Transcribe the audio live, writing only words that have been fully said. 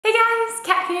guys,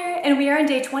 Kat here, and we are on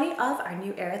day 20 of our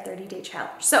new Era 30-day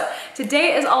challenge. So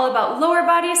today is all about lower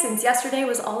body since yesterday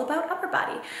was all about upper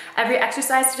body. Every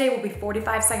exercise today will be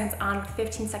 45 seconds on,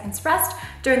 15 seconds rest.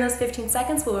 During those 15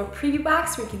 seconds, we'll have a preview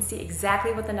box where you can see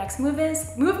exactly what the next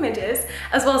movement is,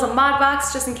 as well as a mod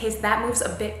box just in case that move's a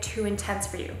bit too intense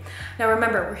for you. Now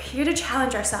remember, we're here to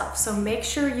challenge ourselves, so make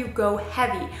sure you go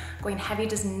heavy. Going heavy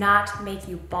does not make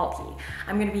you bulky.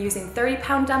 I'm gonna be using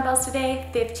 30-pound dumbbells today,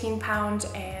 15-pound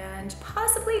and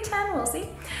possibly 10, we'll see.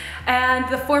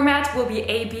 And the format will be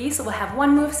A-B, so we'll have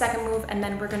one move, second move, and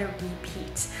then we're gonna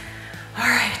repeat. All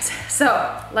right,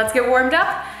 so let's get warmed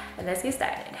up and let's get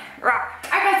started. All right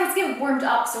guys, let's get warmed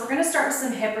up. So we're gonna start with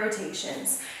some hip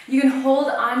rotations. You can hold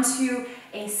onto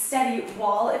a steady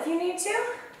wall if you need to,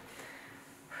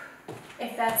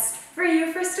 if that's for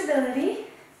you for stability.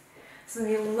 It's gonna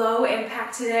be low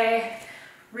impact today.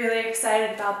 Really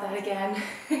excited about that again.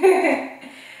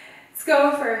 Let's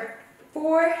go for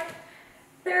 4,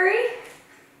 3,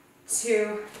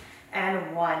 2,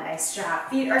 and 1. Nice job.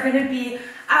 Feet are gonna be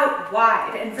out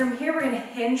wide. And from here, we're gonna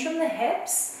hinge from the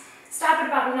hips, stop at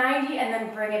about 90, and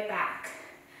then bring it back.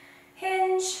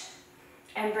 Hinge,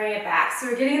 and bring it back. So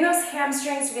we're getting those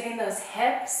hamstrings, we're getting those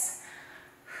hips.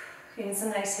 Getting some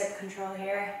nice hip control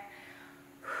here.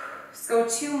 Let's go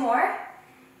 2 more.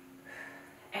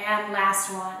 And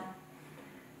last one.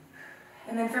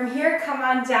 And then from here, come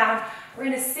on down. We're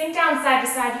gonna sink down side to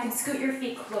side. You can scoot your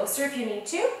feet closer if you need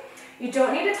to. You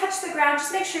don't need to touch the ground.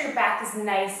 Just make sure your back is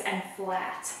nice and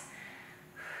flat.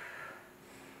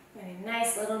 And a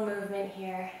nice little movement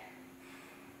here.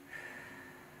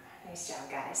 Nice job,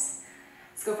 guys.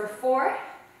 Let's go for 4,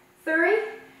 3,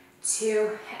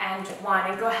 2, and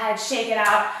 1. And go ahead, shake it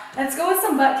out. Let's go with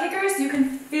some butt kickers. You can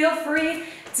feel free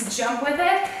to jump with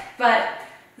it, but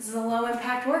this is a low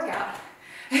impact workout.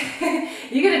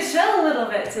 You gotta chill a little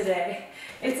bit today.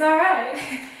 It's all right.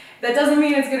 That doesn't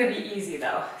mean it's gonna be easy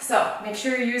though. So make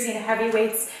sure you're using heavy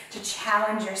weights to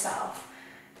challenge yourself.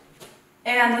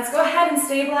 And let's go ahead and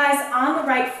stabilize on the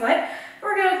right foot.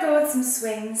 We're gonna go with some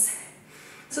swings.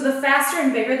 So the faster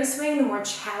and bigger the swing, the more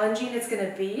challenging it's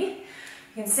gonna be.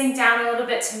 You can sink down a little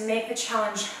bit to make the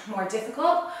challenge more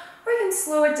difficult, or you can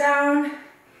slow it down,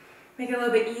 make it a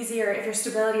little bit easier if your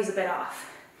stability is a bit off.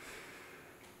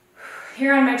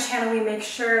 Here on my channel, we make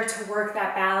sure to work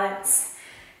that balance.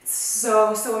 It's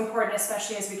so, so important,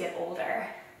 especially as we get older.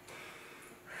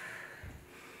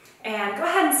 And go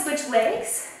ahead and switch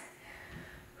legs.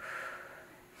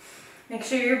 Make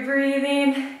sure you're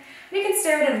breathing. You can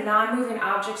stare at a non-moving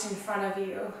object in front of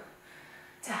you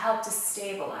to help to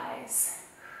stabilize.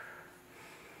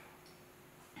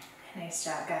 Nice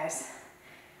job, guys.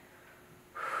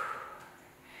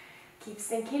 Keep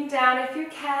sinking down if you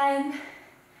can.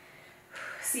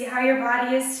 See how your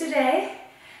body is today.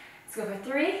 Let's go for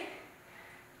 3,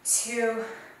 2,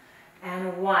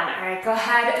 and 1. All right, go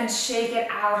ahead and shake it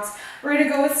out. We're gonna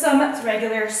go with some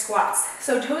regular squats.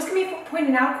 So toes can be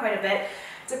pointed out quite a bit,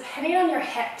 depending on your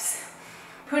hips.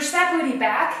 Push that booty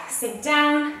back, sink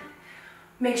down.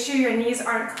 Make sure your knees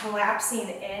aren't collapsing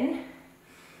in.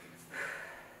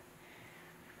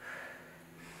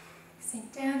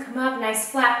 Sink down, come up, nice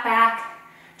flat back.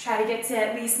 Try to get to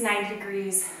at least 90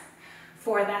 degrees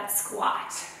for that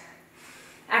squat.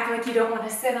 Act like you don't want to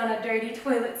sit on a dirty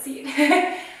toilet seat.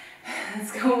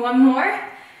 Let's go one more.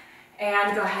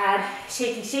 And go ahead,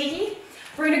 shaky, shaky.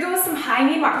 We're gonna go with some high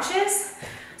knee marches.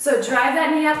 So drive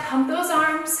that knee up, pump those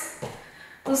arms.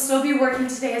 They'll still be working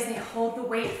today as they hold the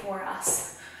weight for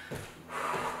us.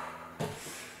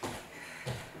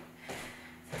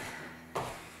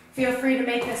 Feel free to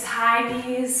make this high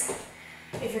knees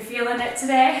if you're feeling it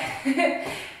today.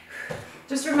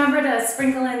 Just remember to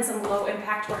sprinkle in some low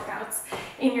impact workouts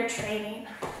in your training.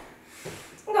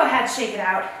 Go ahead, shake it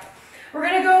out. We're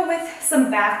gonna go with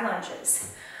some back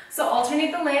lunges. So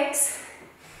alternate the legs.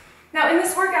 Now in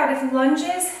this workout, if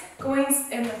lunges going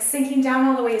and like sinking down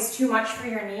all the way is too much for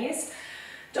your knees,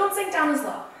 don't sink down as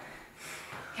low,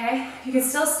 okay? You can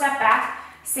still step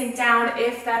back, sink down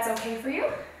if that's okay for you.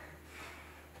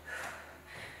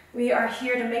 We are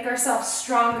here to make ourselves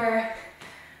stronger,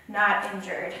 not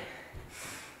injured.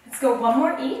 Let's go one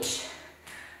more each.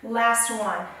 Last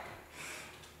one.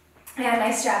 And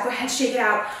nice job. Go ahead, shake it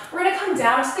out. We're gonna come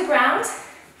down to the ground.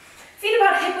 Feet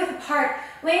about hip width apart,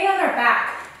 laying on our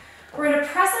back. We're gonna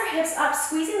press our hips up,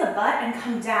 squeezing the butt, and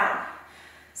come down.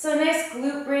 So a nice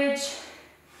glute bridge.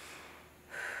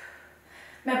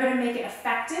 Remember to make it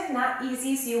effective, not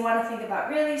easy, so you wanna think about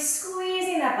really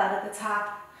squeezing that butt at the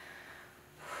top.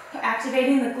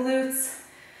 Activating the glutes,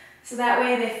 so that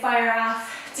way they fire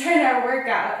off during our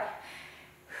workout.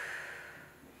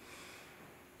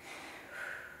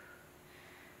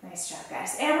 Nice job,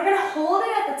 guys. And we're gonna hold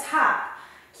it at the top.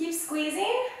 Keep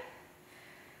squeezing.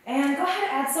 And go ahead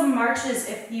and add some marches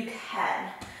if you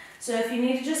can. So if you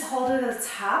need to just hold it at the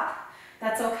top,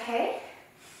 that's okay.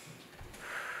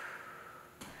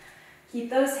 Keep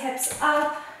those hips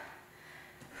up.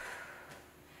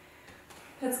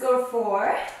 Let's go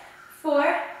 4,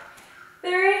 4,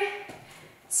 3,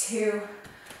 2,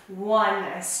 1.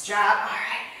 Nice job. All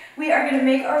right. We are gonna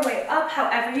make our way up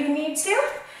however you need to.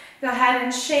 Go ahead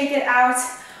and shake it out.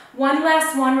 One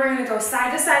last one, we're gonna go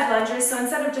side to side lunges. So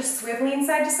instead of just swiveling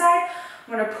side to side,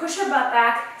 we're gonna push our butt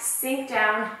back, sink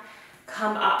down,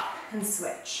 come up and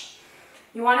switch.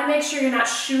 You wanna make sure you're not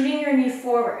shooting your knee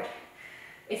forward.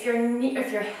 If your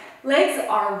legs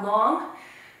are long,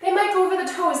 they might go over the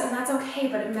toes and that's okay,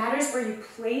 but it matters where you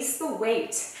place the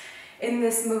weight in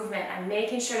this movement. I'm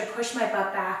making sure to push my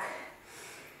butt back.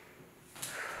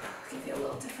 Give you a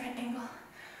little different angle.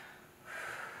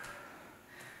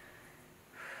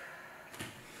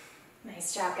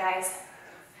 Nice job, guys.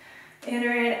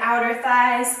 Inner and outer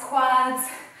thighs, quads.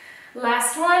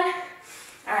 Last one.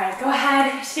 All right, go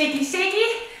ahead, shaky,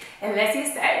 shaky, and let's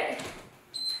get started.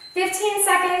 15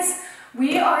 seconds.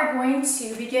 We are going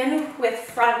to begin with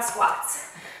front squats.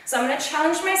 So I'm gonna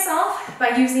challenge myself by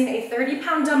using a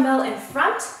 30-pound dumbbell in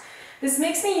front. This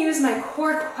makes me use my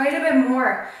core quite a bit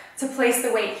more to place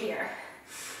the weight here.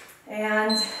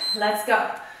 And let's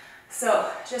go.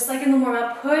 So just like in the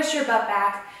warm-up, push your butt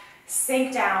back,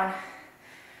 sink down.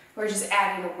 We're just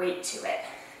adding a weight to it.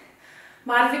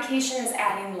 Modification is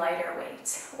adding lighter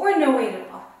weight or no weight at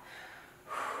all.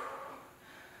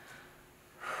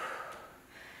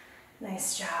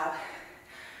 Nice job.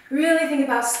 Really think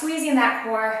about squeezing that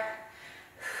core.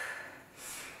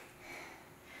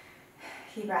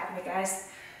 Keep rocking it, guys.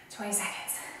 20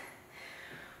 seconds.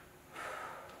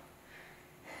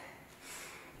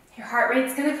 Your heart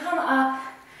rate's gonna come up.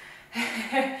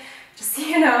 Just so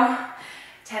you know.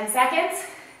 10 seconds.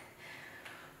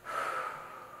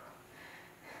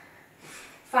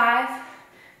 5,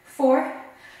 4,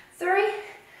 3,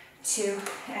 2,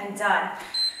 and done.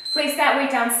 Place that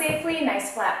weight down safely,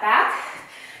 nice flat back.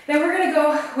 Then we're gonna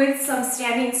go with some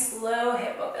standing slow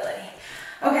hip mobility.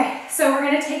 Okay, so we're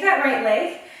gonna take that right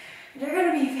leg. You're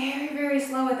gonna be very, very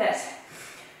slow with this.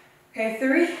 Okay,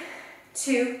 3,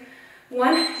 2,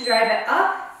 1, drive it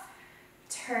up,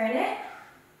 turn it,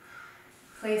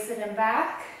 place it in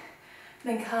back,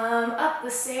 then come up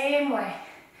the same way.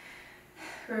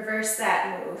 Reverse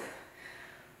that move.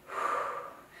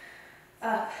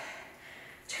 Up.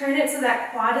 Turn it so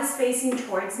that quad is facing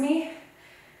towards me.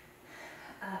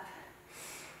 Up.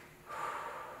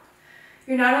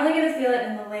 You're not only going to feel it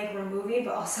in the leg we're moving,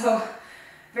 but also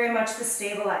very much the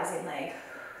stabilizing leg.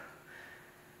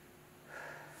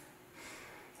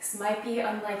 This might be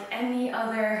unlike any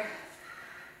other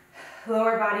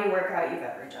lower body workout you've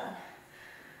ever done,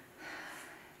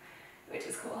 which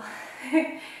is cool.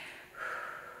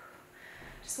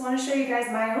 Just want to show you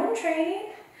guys my own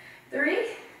training. 3,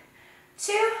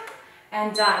 2,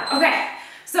 and done. Okay,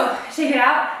 so shake it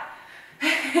out.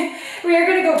 We are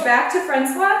gonna go back to front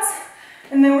squats,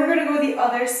 and then we're gonna go the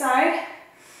other side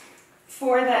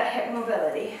for that hip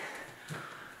mobility.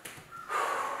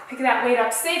 Pick that weight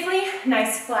up safely,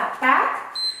 nice flat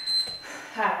back.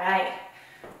 All right.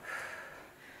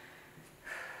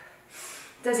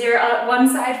 Does your one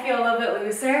side feel a little bit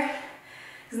looser?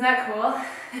 Isn't that cool?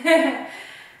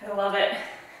 I love it.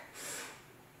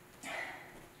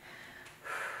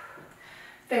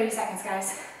 30 seconds,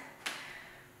 guys.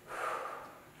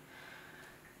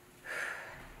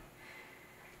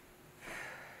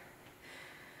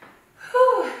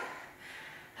 Whew.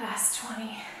 Last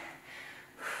 20.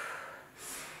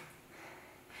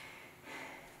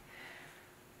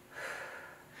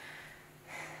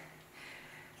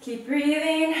 Keep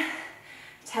breathing.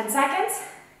 10 seconds.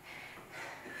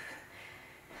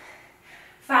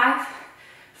 5,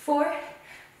 4,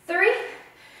 3,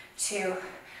 2,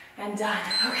 and done.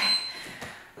 Okay.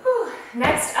 Whew.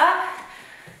 Next up,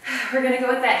 we're gonna go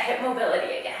with that hip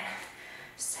mobility again.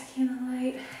 Just checking the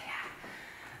light.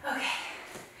 Yeah. Okay.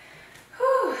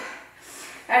 Whew.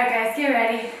 All right, guys, get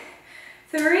ready.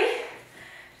 3,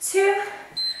 2,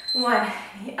 1.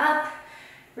 Knee up.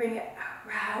 Bring it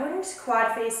around.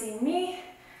 Quad facing me.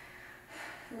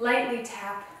 Lightly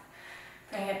tap.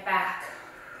 Bring it back.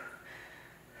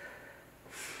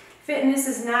 Fitness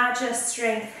is not just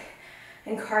strength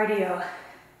and cardio.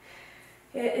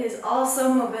 It is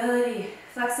also mobility,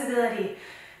 flexibility,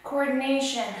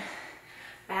 coordination,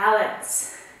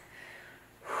 balance,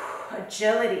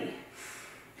 agility.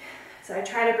 So I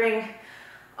try to bring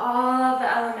all of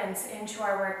the elements into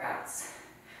our workouts.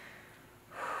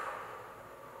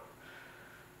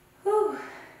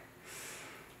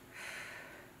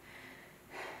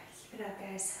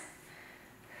 guys.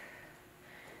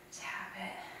 Tap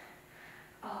it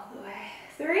all the way.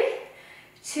 3,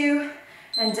 2,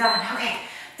 and done. Okay,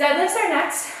 deadlifts are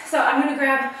next. So I'm gonna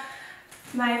grab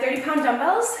my 30-pound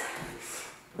dumbbells.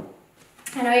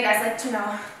 I know you guys like to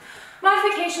know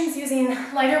modifications using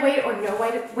lighter weight or no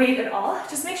weight at all.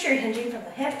 Just make sure you're hinging from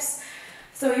the hips.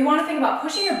 So you wanna think about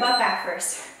pushing your butt back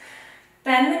first.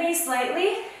 Bend the knees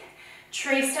slightly,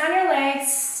 trace down your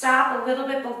legs, stop a little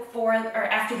bit before, or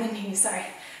after the knees, sorry.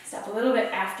 Stop a little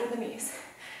bit after the knees.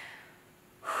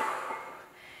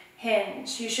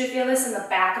 Hinge. You should feel this in the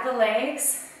back of the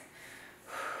legs.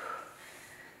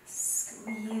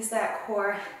 Squeeze that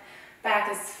core.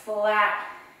 Back is flat.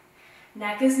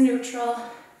 Neck is neutral.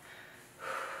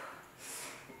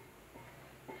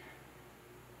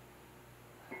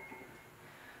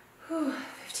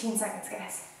 15 seconds,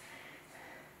 guys.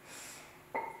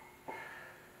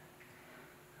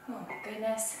 Oh my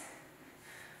goodness.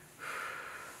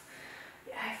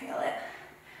 Yeah, I feel it.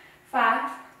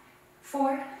 5,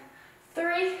 4,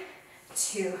 3,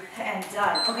 2, and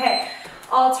done. Okay,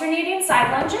 alternating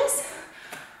side lunges.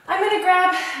 I'm gonna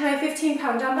grab my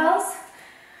 15-pound dumbbells.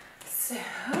 So,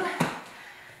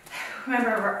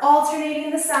 remember, we're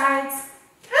alternating the sides.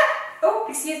 Oh,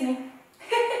 excuse me.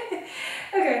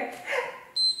 Okay.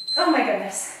 Oh my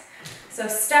goodness. So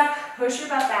step, push your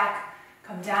butt back,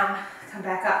 come down, come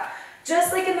back up.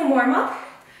 Just like in the warm-up,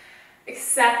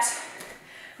 except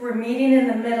we're meeting in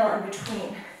the middle in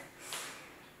between.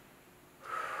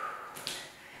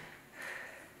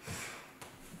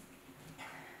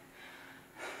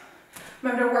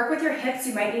 Remember to work with your hips.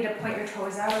 You might need to point your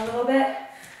toes out a little bit.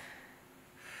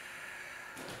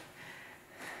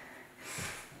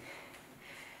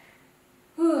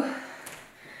 Whew.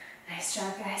 Nice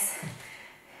job, guys.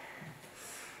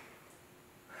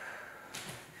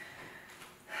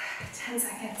 10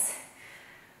 seconds.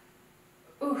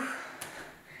 Ooh.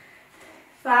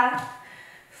 5,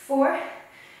 4,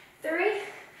 3,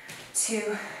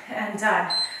 2, and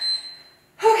done.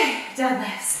 Okay,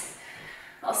 deadlifts.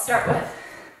 I'll start with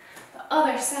the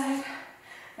other side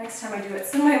next time I do it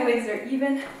so my legs are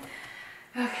even.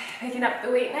 Okay, picking up the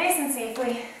weight nice and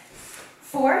safely.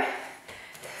 4,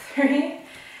 3,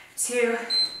 2. All right,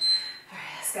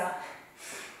 let's go.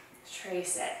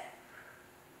 Trace it.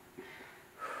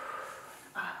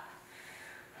 Up.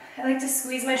 I like to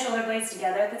squeeze my shoulder blades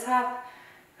together at the top.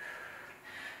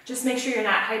 Just make sure you're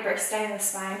not hyperextending the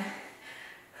spine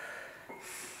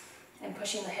and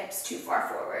pushing the hips too far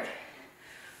forward.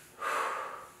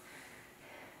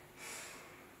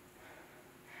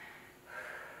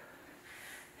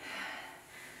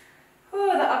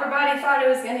 Ooh, the upper body thought it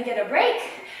was going to get a break.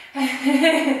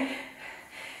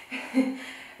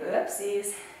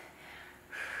 Whoopsies.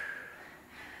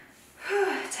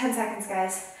 10 seconds,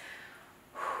 guys.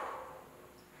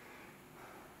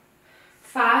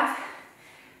 5,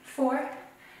 4,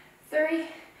 3,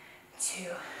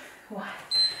 2, 1.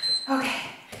 Okay.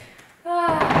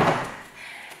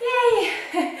 Yay!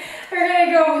 We're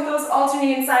gonna go with those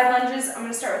alternating side lunges. I'm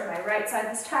gonna start with my right side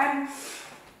this time,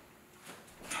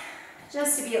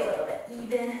 just to be a little bit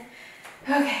even.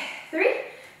 Okay, 3,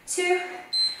 2,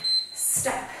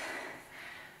 step,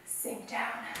 sink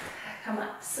down, come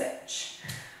up, switch.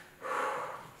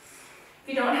 If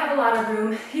you don't have a lot of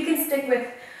room, you can stick with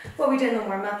what we did in the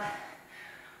warm-up.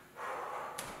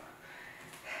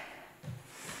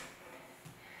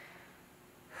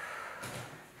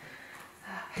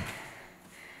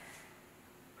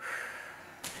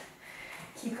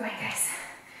 Keep going, guys.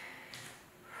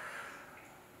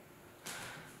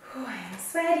 Oh, I am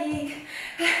sweaty.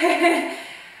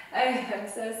 I am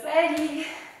so sweaty.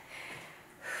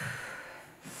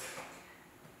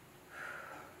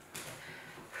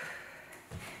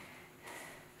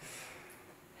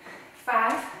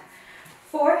 5,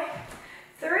 4,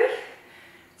 3,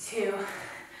 2,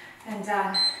 and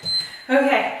done.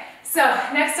 Okay, so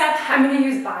next up, I'm going to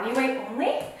use body weight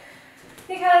only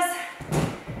because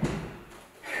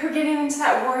we're getting into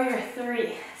that warrior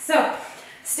 3. So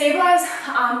stabilize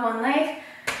on one leg.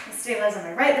 I'll stabilize on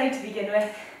my right leg to begin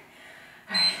with.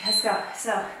 All right, let's go.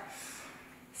 So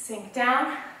sink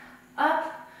down,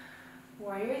 up,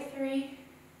 warrior 3,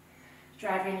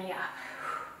 drive your knee up.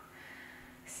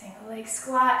 Single leg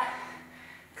squat,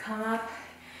 come up.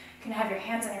 You can have your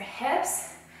hands on your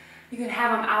hips. You can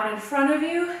have them out in front of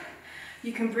you.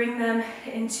 You can bring them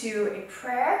into a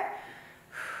prayer.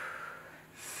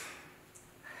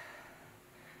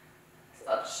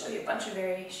 So I'll just show you a bunch of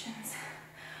variations.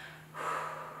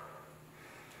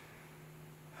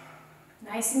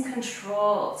 Nice and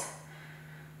controlled.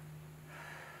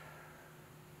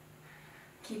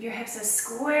 Keep your hips as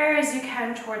square as you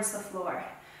can towards the floor.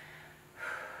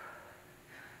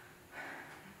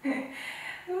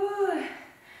 Ooh.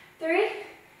 3,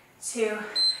 2.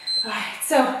 All right,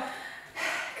 so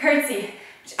curtsy.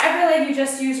 Whichever leg you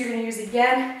just used, you're gonna use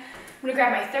again. I'm gonna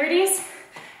grab my 30s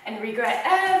and regret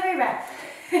every rep.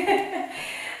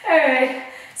 All right,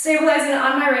 stabilizing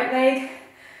on my right leg.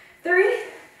 3,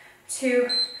 2,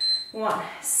 1.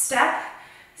 Step,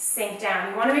 sink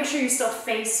down. You wanna make sure you still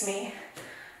face me.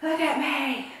 Look at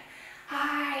me.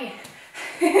 Hi.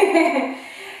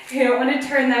 You don't wanna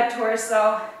turn that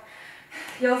torso.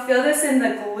 You'll feel this in the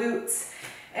glutes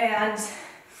and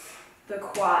the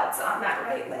quads on that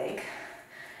right leg.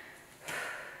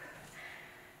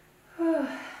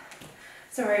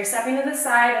 So we're stepping to the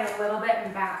side and a little bit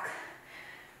and back.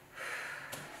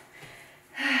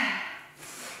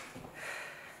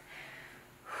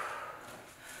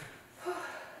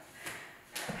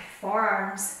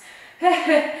 Forearms.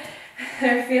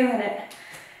 They're feeling it.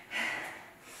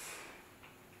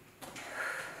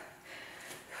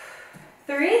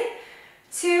 3,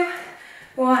 2,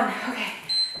 1. Okay,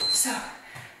 so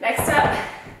next up,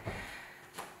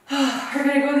 we're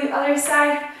gonna go the other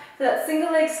side for that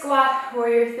single leg squat,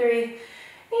 warrior 3,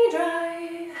 knee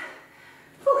drive.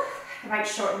 Whew. I might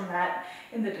shorten that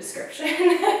in the description.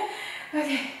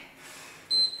 Okay,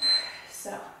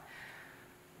 so,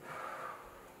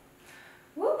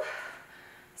 whoop,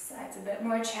 side's a bit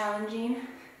more challenging,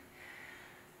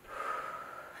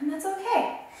 and that's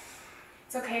okay.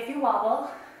 It's okay if you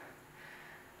wobble.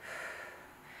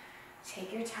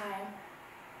 Take your time.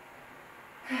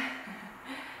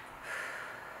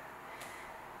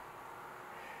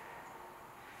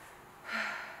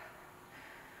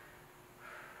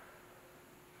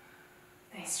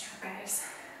 Nice job, guys.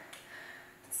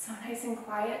 It's so nice and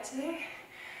quiet today.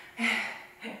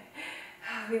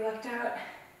 We lucked out.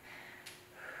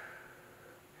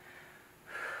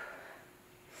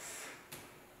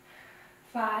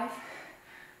 Five,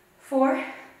 4,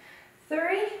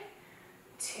 3,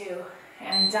 2,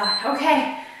 and done.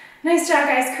 Okay, nice job,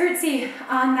 guys. Curtsy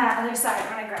on that other side. I'm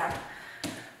gonna grab a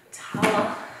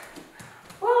towel.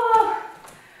 Whoa.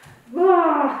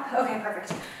 Whoa. Okay,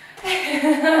 perfect.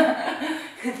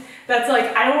 That's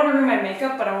like, I don't want to ruin my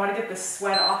makeup, but I want to get the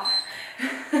sweat off.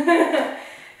 I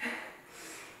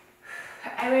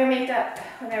wear makeup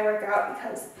when I work out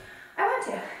because I want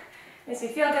to. Makes me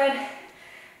feel good.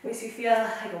 Makes me feel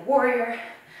like a warrior.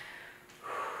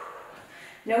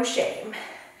 No shame.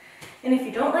 And if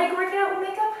you don't like working out with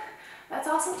makeup, that's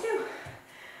awesome too.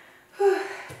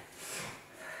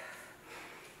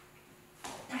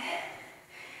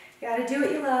 You gotta do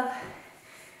what you love.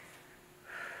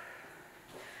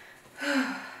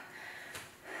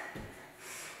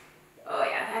 Oh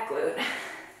yeah, that glute.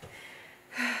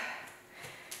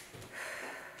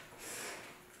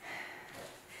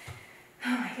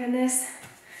 Oh my goodness.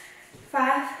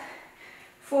 5,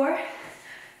 4,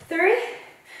 3,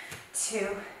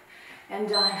 2, and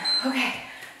done. Okay,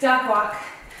 duck walk.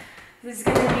 This is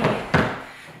gonna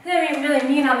be really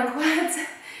mean on the quads.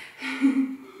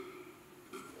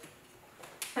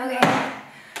 Okay.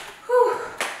 Whew.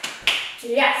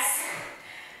 Yes.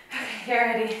 Okay, get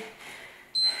ready.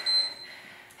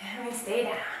 And we stay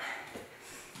down.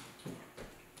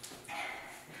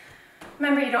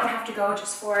 Remember, you don't have to go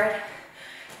just forward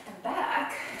and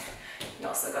back. You can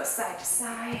also go side to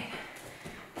side.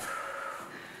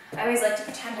 I always like to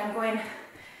pretend I'm going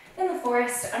in the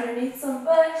forest underneath some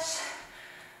bush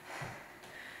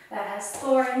that has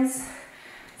thorns.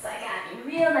 So I gotta be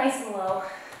real nice and low.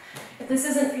 If this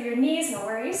isn't for your knees, no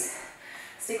worries.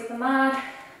 Stick with the mod.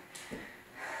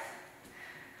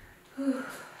 Whew.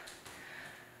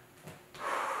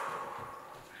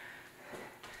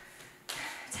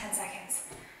 10 seconds.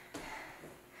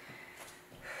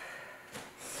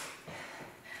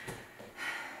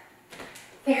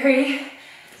 Three,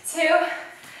 2,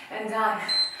 and done.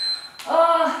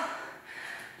 Oh,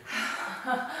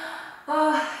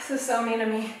 oh, this is so mean to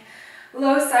me.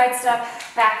 Low side step,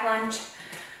 back lunge.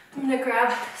 I'm gonna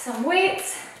grab some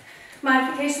weights.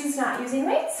 Modifications, not using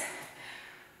weights.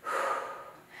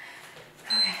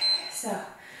 Okay, so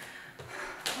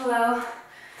low,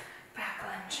 back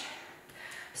lunge.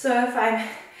 So if I'm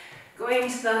going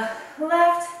to the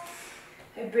left,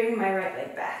 I bring my right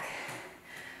leg back.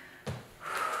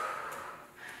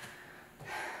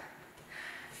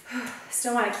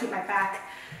 Still want to keep my back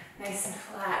nice and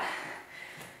flat.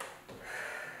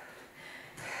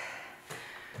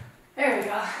 There we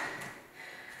go.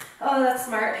 Oh, that's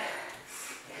smart.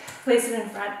 Place it in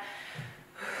front.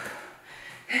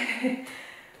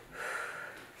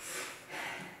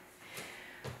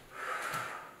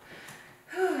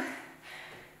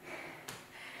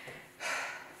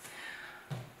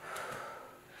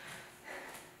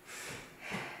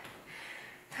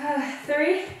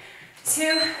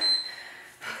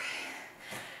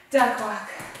 duck walk.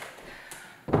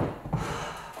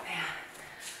 Oh man,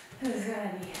 this is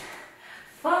gonna be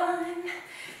fun.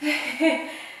 Okay.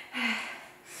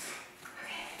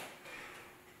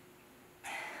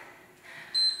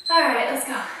 All right, let's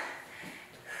go.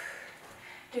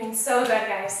 Doing so good,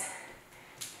 guys.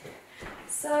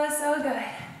 So good.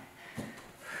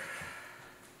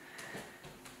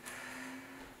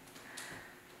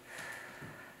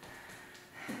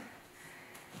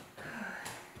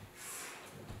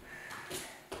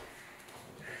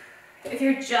 If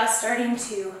you're just starting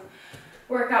to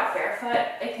work out barefoot,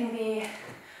 it can be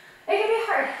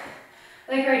hard.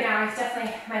 Like right now, it's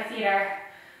definitely, my feet are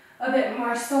a bit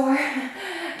more sore.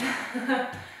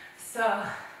 So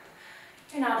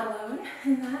you're not alone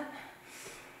in that.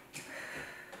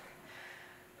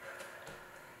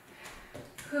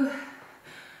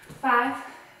 5,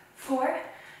 4,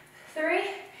 3,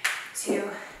 2.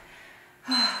 Okay.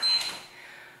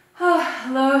 Oh,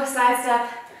 low side step,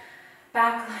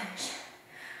 back lunge.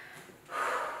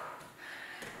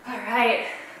 All right,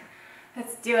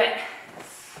 let's do it.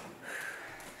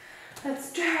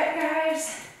 Let's do it,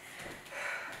 guys.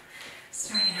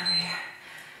 Starting over here.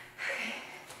 Okay.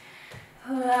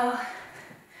 Low.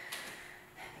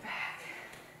 Back.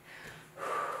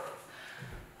 Low.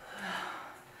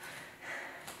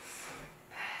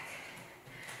 Back.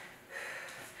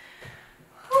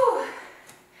 Whew.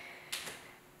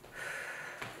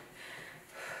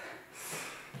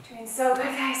 Doing so good,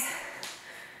 guys.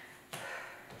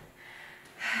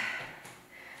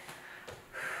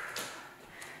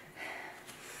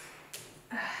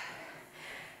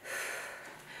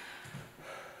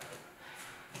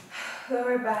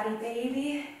 Lower body,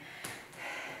 baby.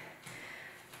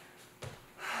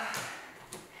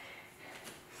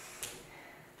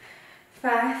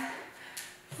 5,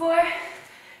 4,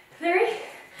 3,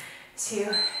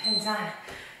 2, and done.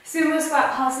 Sumo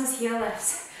squat pulses, heel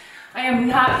lifts. I am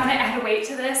not gonna add weight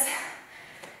to this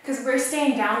because we're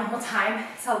staying down the whole time.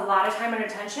 It's a lot of time under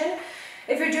tension.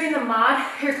 If you're doing the mod,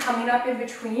 you're coming up in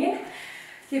between.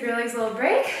 Give your legs a little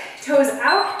break. Toes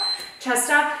out, chest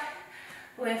up.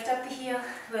 Lift up the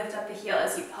heel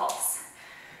as you pulse.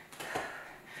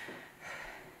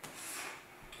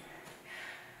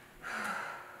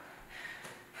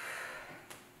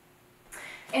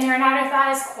 Inner and outer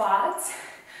thighs, quads.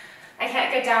 I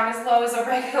can't get down as low as a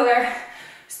regular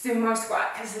sumo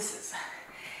squat because this is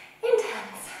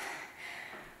intense.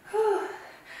 Whew.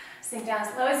 Sink down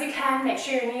as low as you can. Make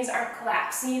sure your knees aren't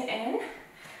collapsing in.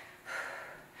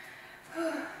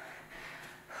 Whew.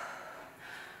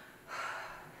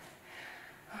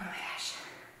 Oh my gosh.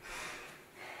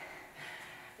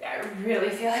 Yeah, I really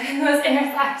feel it in those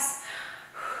inner thighs.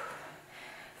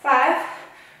 5,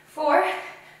 4,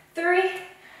 3,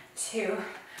 2,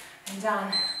 and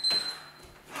done.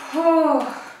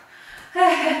 Oh.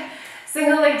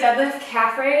 Single leg deadlift,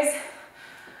 calf raise.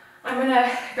 I'm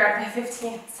gonna grab my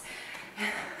 15s.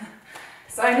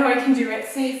 So I know I can do it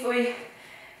safely.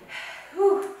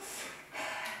 Whew.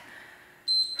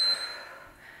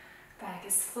 Back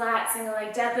is flat, single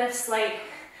leg deadlift, slight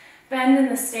bend in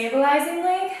the stabilizing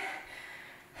leg.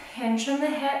 Hinge from the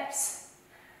hips.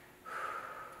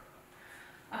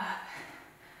 Up,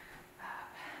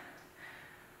 up.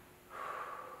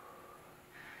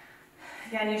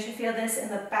 Again, you should feel this in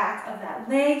the back of that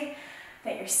leg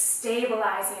that you're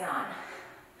stabilizing on.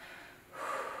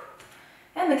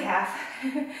 And the calf.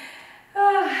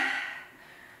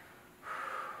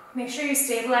 Make sure you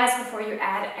stabilize before you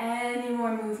add any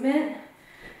more movement.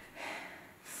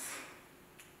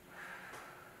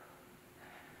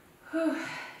 You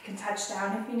can touch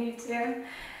down if you need to.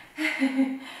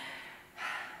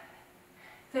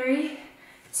 3,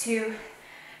 2,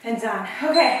 and done.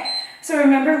 Okay, so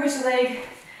remember which leg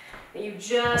that you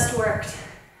just worked.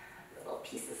 A little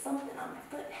piece of something on my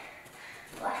foot.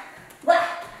 Blah, blah.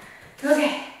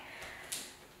 Okay.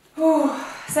 Ooh,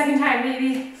 second time,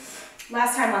 baby.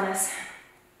 Last time on this.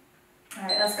 All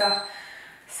right, let's go.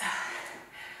 So,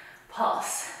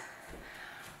 pulse.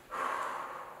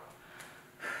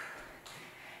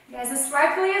 You guys as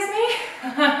sparkly as me?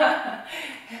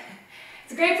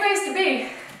 It's a great place to be.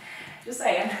 Just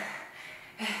saying.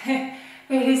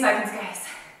 80 seconds, guys.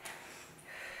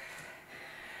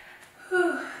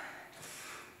 Whew.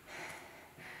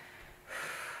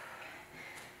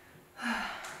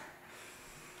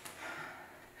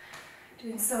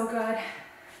 Doing so good.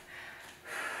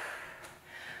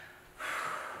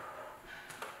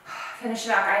 Finish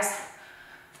it out, guys.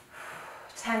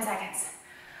 10 seconds.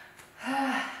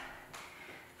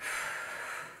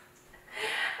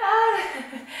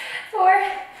 4,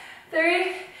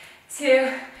 3,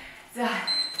 2, done.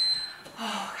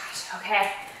 Oh gosh,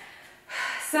 okay.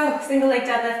 So single leg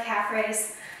deadlift, calf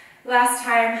raise. Last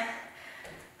time.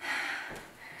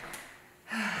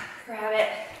 Grab it.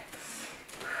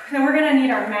 Then we're gonna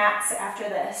need our mats after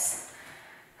this.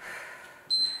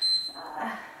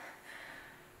 Come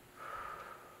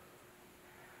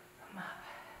up,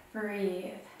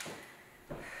 breathe.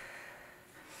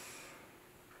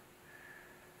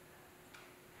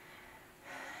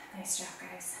 Nice job,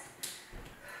 guys.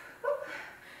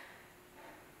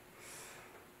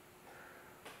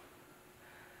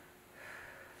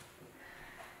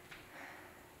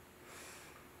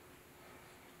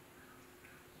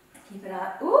 Keep it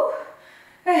up. Ooh.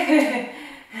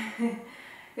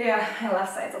 Yeah, my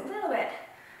left side's a little bit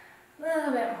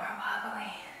more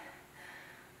wobbly.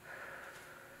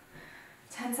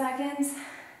 10 seconds.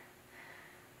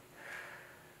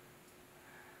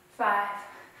 5,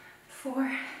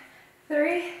 4,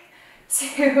 3,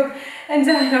 2, and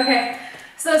done. Okay,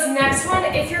 so this next one,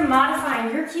 if you're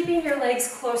modifying, you're keeping your legs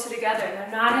closer together.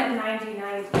 They're not at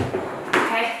 90-90.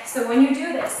 Okay, so when you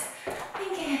do this,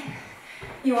 think in.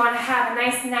 You want to have a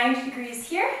nice 90 degrees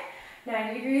here,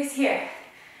 90 degrees here.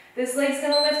 This leg's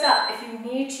going to lift up. If you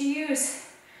need to use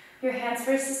your hands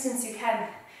for assistance, you can.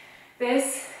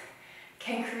 This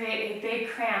can create a big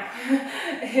cramp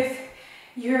if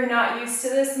you're not used to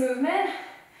this movement.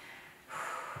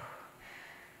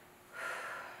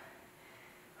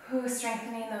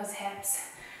 Strengthening those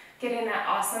hips, getting that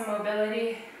awesome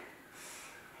mobility.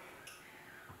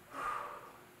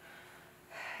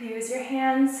 Use your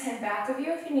hands in back of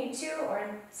you if you need to, or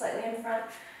slightly in front.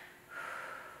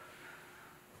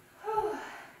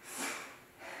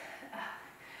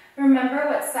 Remember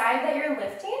what side that you're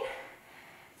lifting.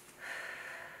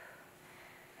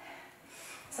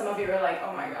 Some of you are like,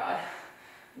 oh my God,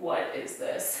 what is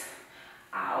this?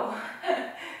 Ow.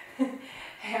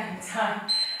 And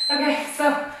okay,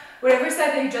 so whatever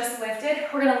side that you just lifted,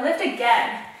 we're gonna lift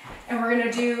again, and we're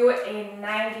gonna do a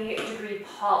 90-degree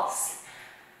pulse.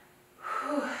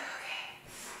 Okay,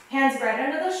 hands right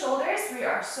under the shoulders. We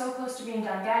are so close to being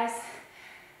done, guys.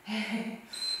 Okay.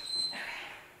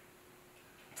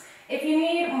 If you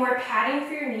need more padding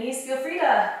for your knees, feel free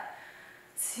to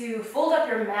fold up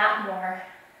your mat more.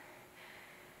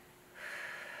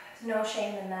 There's no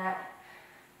shame in that.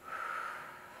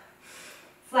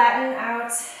 Flatten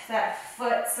out that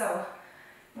foot, so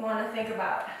you want to think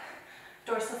about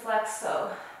dorsiflex,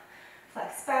 so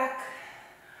flex back.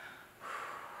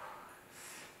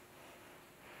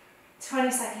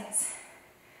 20 seconds.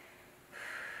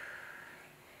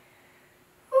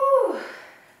 Woo.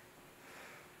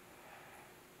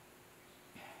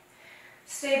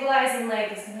 Stabilizing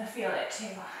leg is going to feel it too.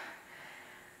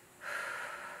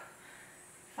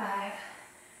 5,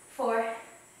 4,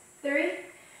 3,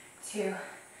 2.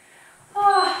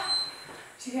 Oh,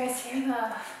 do you guys hear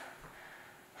the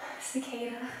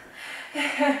cicada?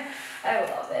 I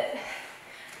love it.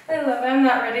 I love it. I'm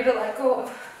not ready to let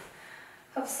go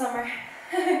of summer.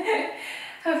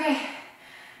 Okay.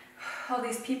 All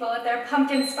these people with their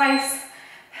pumpkin spice.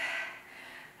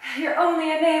 You're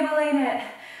only enabling it.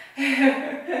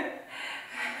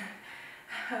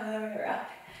 Let me rock.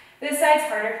 This side's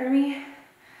harder for me.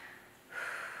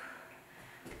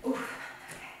 Oof.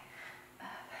 Okay. Up.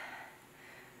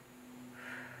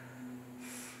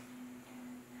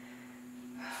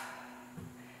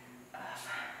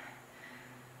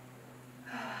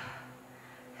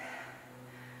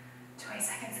 20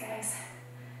 seconds, guys.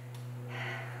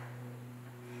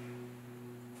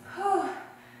 Whew.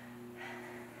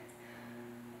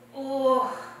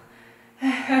 Oh.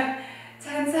 10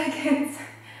 seconds.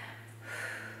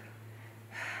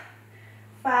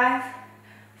 5,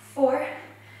 4,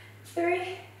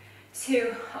 3,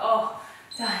 2. Oh,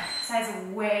 done. Side's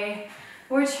way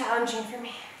more challenging for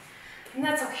me. And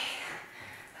that's okay.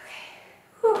 Okay.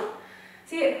 Whew.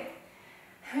 See,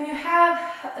 when you have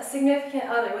a significant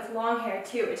other with long hair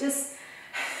too, it's just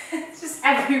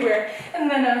everywhere. And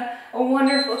then a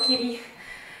wonderful kitty.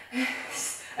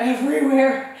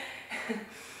 Everywhere.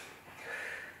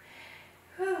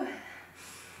 Whew.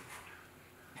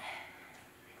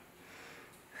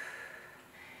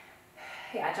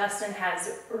 Yeah, Justin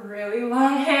has really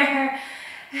long hair.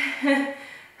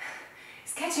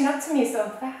 He's catching up to me so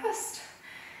fast.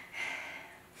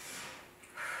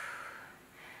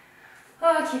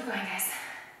 Oh, keep going, guys.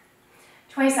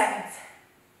 20 seconds.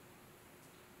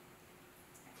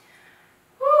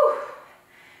 Woo.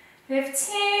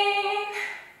 15.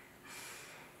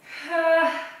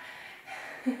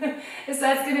 This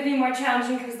side's going to be more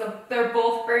challenging because they're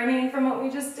both burning from what we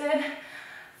just did.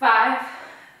 5,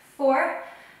 4,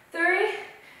 3,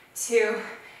 2,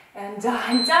 And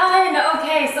done, done.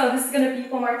 Okay, so this is gonna be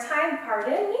one more time,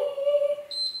 pardon me.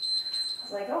 I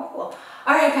was like, oh, cool.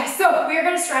 All right, guys, so we are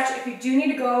gonna stretch. If you do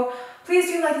need to go, please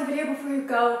do like the video before you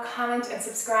go, comment and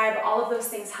subscribe. All of those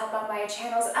things help out my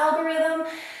channel's algorithm,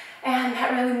 and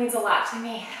that really means a lot to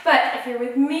me. But if you're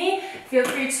with me, feel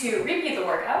free to repeat the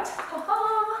workout,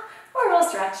 or we'll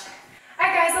stretch. All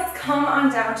right, guys, let's come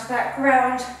on down to that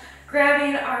ground,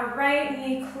 grabbing our right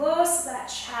knee close to that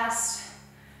chest.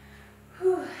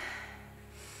 Whew.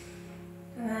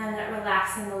 And then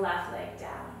relaxing the left leg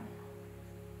down.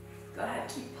 Go ahead,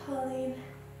 keep pulling.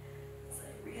 As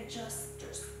I readjust,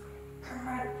 just come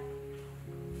on.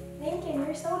 Lincoln,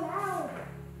 you're so loud.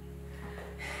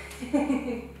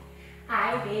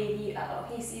 Hi, baby. Uh oh,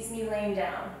 he sees me laying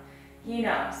down. He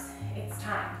knows it's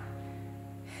time.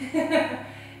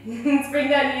 Let's bring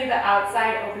that knee to the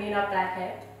outside, opening up that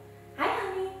hip. Hi,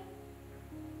 honey.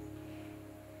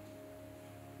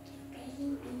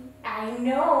 Baby. I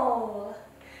know.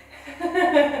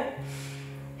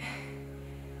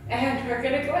 And we're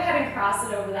gonna go ahead and cross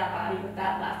it over that body with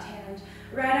that left hand.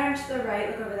 Right arm to the right,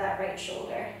 look over that right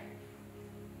shoulder.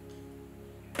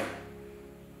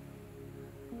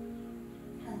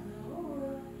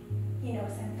 Hello. He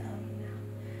knows I'm filming now.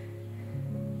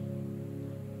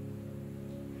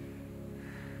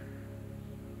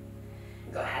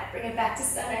 Go ahead, bring it back to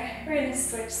center. We're gonna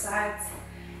switch sides.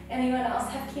 Anyone else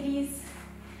have kitties?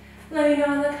 Let me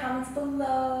know in the comments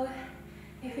below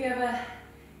if you have a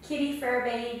kitty fur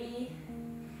baby.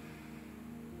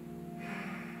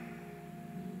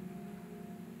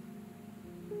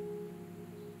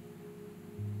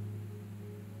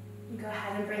 You go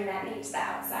ahead and bring that knee to the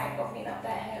outside, opening up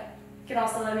that hip. You can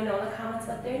also let me know in the comments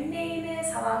what their name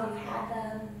is, how long you've had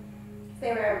them, if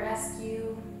they were a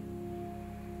rescue,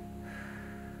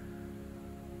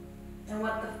 and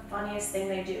what the funniest thing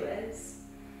they do is.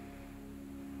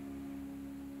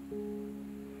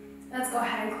 Let's go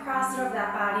ahead and cross it over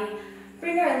that body.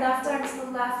 Bring our left arm to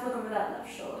the left, look over that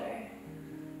left shoulder.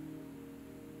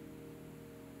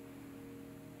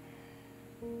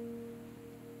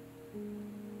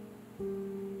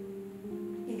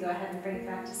 You go ahead and bring it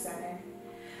back to center.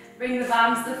 Bring the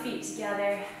bottoms of the feet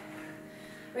together.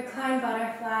 Recline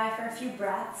butterfly for a few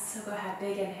breaths. So go ahead,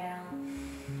 big inhale.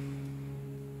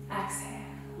 Exhale.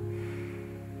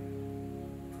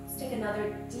 Let's take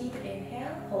another deep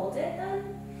inhale. Hold it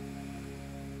then.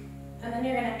 And then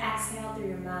you're going to exhale through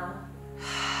your mouth.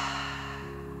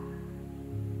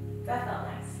 That felt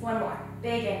nice. One more.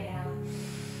 Big inhale.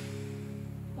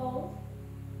 Hold.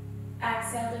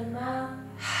 Exhale to the mouth.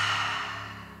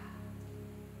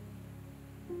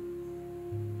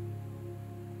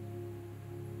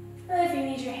 And if you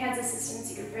need your hands assistance,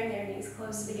 you can bring your knees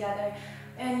close together.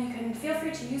 And you can feel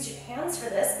free to use your hands for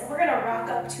this. But we're going to rock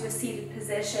up to a seated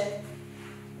position.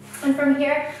 And from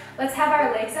here, let's have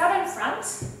our legs out in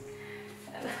front.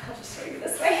 I'll just show you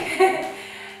this way.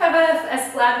 Have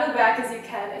as flat of a back as you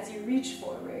can as you reach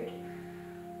forward.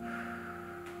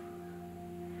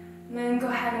 And then go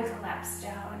ahead and collapse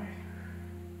down.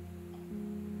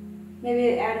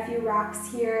 Maybe add a few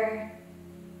rocks here.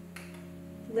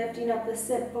 Lifting up the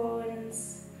sit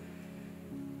bones.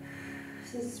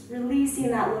 Just releasing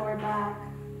that lower back,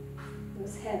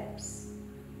 those hips.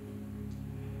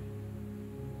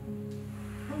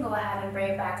 And go ahead and bring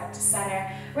it back up to center.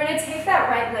 We're going to take that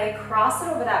right leg, cross it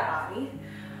over that body.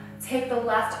 Take the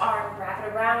left arm, wrap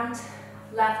it around.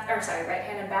 Right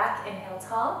hand and back. Inhale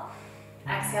tall.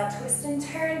 Exhale, twist and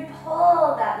turn.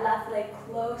 Pull that left leg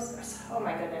close. Oh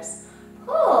my goodness.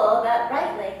 Pull that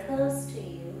right leg close to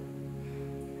you.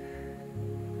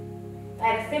 I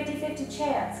had a 50-50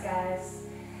 chance, guys.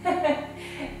 Go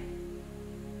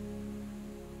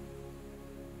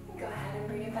ahead and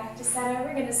bring it back to center.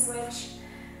 We're going to switch.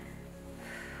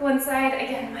 One side,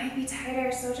 again, might be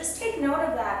tighter, so just take note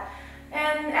of that.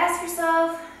 And ask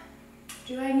yourself,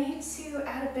 do I need to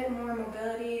add a bit more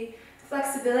mobility,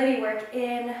 flexibility work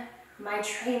in my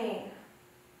training?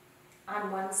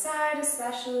 On one side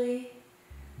especially,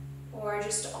 or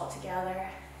just all together?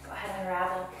 Go ahead and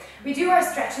unravel. We do our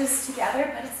stretches together,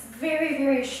 but it's very,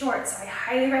 very short, so I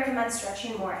highly recommend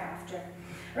stretching more after.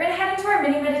 We're going to head into our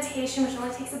mini meditation, which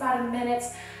only takes about a minute.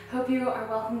 Hope you are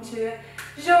welcome to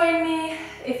join me.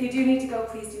 If you do need to go,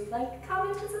 please do like,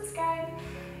 comment, and subscribe.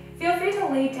 Feel free to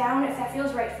lay down if that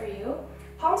feels right for you.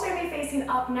 Palms are going to be facing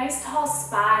up, nice tall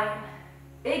spine.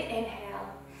 Big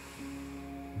inhale.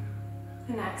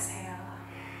 And exhale.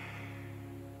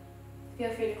 Feel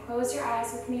free to close your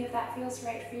eyes with me if that feels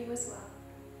right for you as well.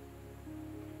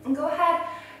 And go ahead,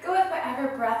 go with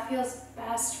whatever breath feels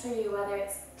best for you, whether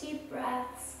it's deep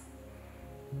breaths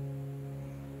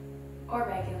or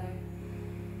regular.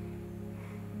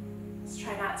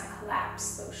 try not to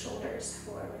collapse those shoulders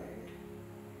forward.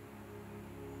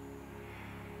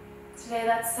 Today,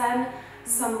 let's send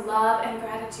some love and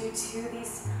gratitude to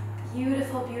these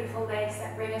beautiful, beautiful legs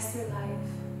that bring us through life.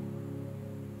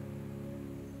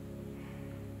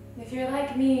 If you're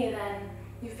like me, then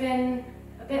you've been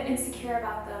a bit insecure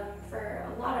about them for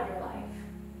a lot of your life.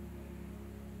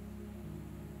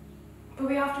 But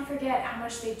we often forget how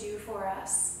much they do for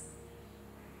us.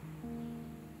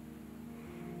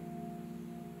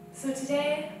 So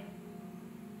today,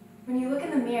 when you look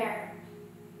in the mirror,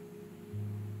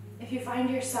 if you find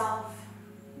yourself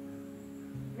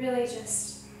really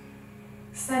just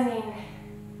sending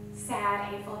sad,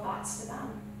 hateful thoughts to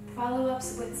them, follow up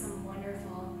with some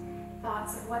wonderful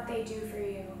thoughts of what they do for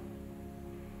you.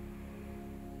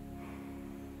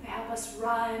 They help us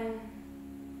run,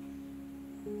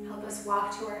 help us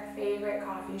walk to our favorite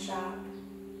coffee shop,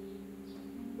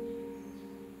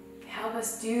 they help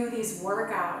us do these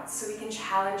workouts so we can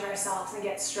challenge ourselves and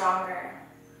get stronger.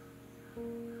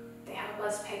 They help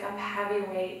us pick up heavy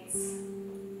weights,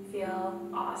 feel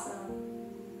awesome.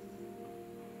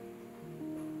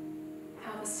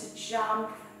 Help us to jump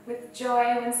with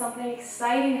joy when something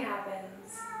exciting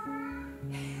happens.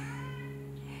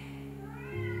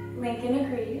 Lincoln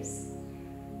agrees.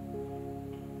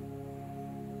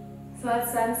 So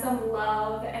let's send some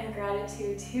love and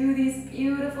gratitude to these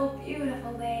beautiful,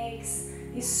 beautiful legs,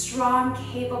 these strong,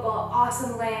 capable,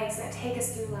 awesome legs that take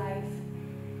us through life.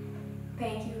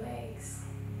 Thank you, legs.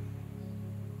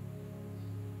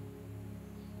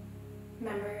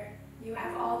 Remember, you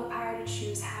have all the power to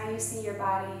choose how you see your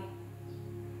body.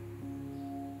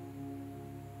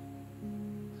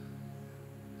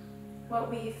 What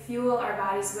we fuel our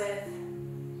bodies with,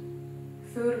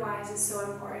 food-wise, is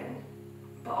so important,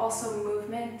 but also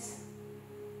movement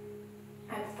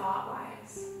and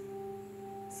thought-wise.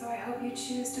 So I hope you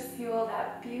choose to fuel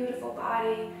that beautiful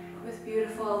body with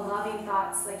beautiful, loving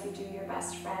thoughts like you do your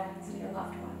best friends and your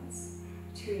loved ones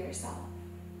to yourself.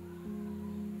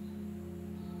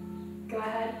 Go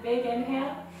ahead, big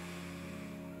inhale,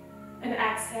 and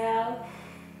exhale.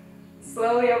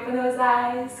 Slowly open those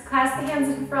eyes, clasp the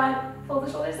hands in front, pull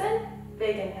the shoulders in,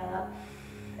 big inhale up.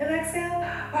 And exhale,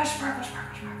 push, push, push,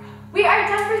 push, push. We are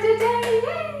done for today,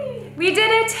 yay! We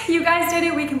did it, you guys did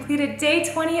it. We completed day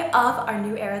 20 of our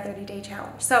new Era 30-day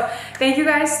challenge. So thank you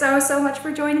guys so much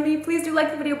for joining me. Please do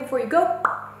like the video before you go.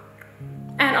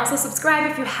 And also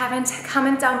subscribe if you haven't.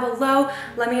 Comment down below.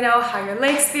 Let me know how your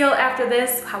legs feel after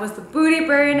this. How was the booty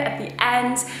burn at the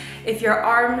end? If your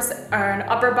arms or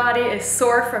upper body is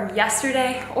sore from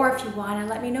yesterday, or if you wanna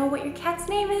let me know what your cat's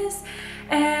name is.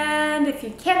 And if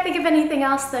you can't think of anything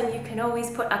else, then you can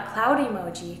always put a cloud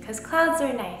emoji, because clouds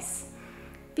are nice.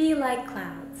 Be like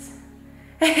clouds.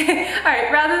 All right,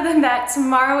 rather than that,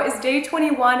 tomorrow is day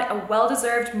 21, a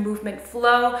well-deserved movement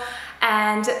flow,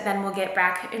 and then we'll get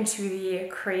back into the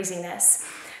craziness.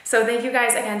 So thank you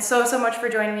guys again so much for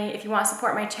joining me. If you want to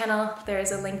support my channel, there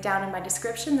is a link down in my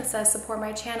description that says support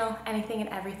my channel. Anything and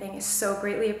everything is so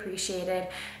greatly appreciated.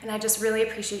 And I just really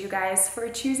appreciate you guys for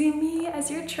choosing me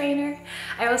as your trainer.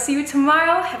 I will see you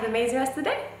tomorrow. Have an amazing rest of the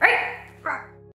day. All right.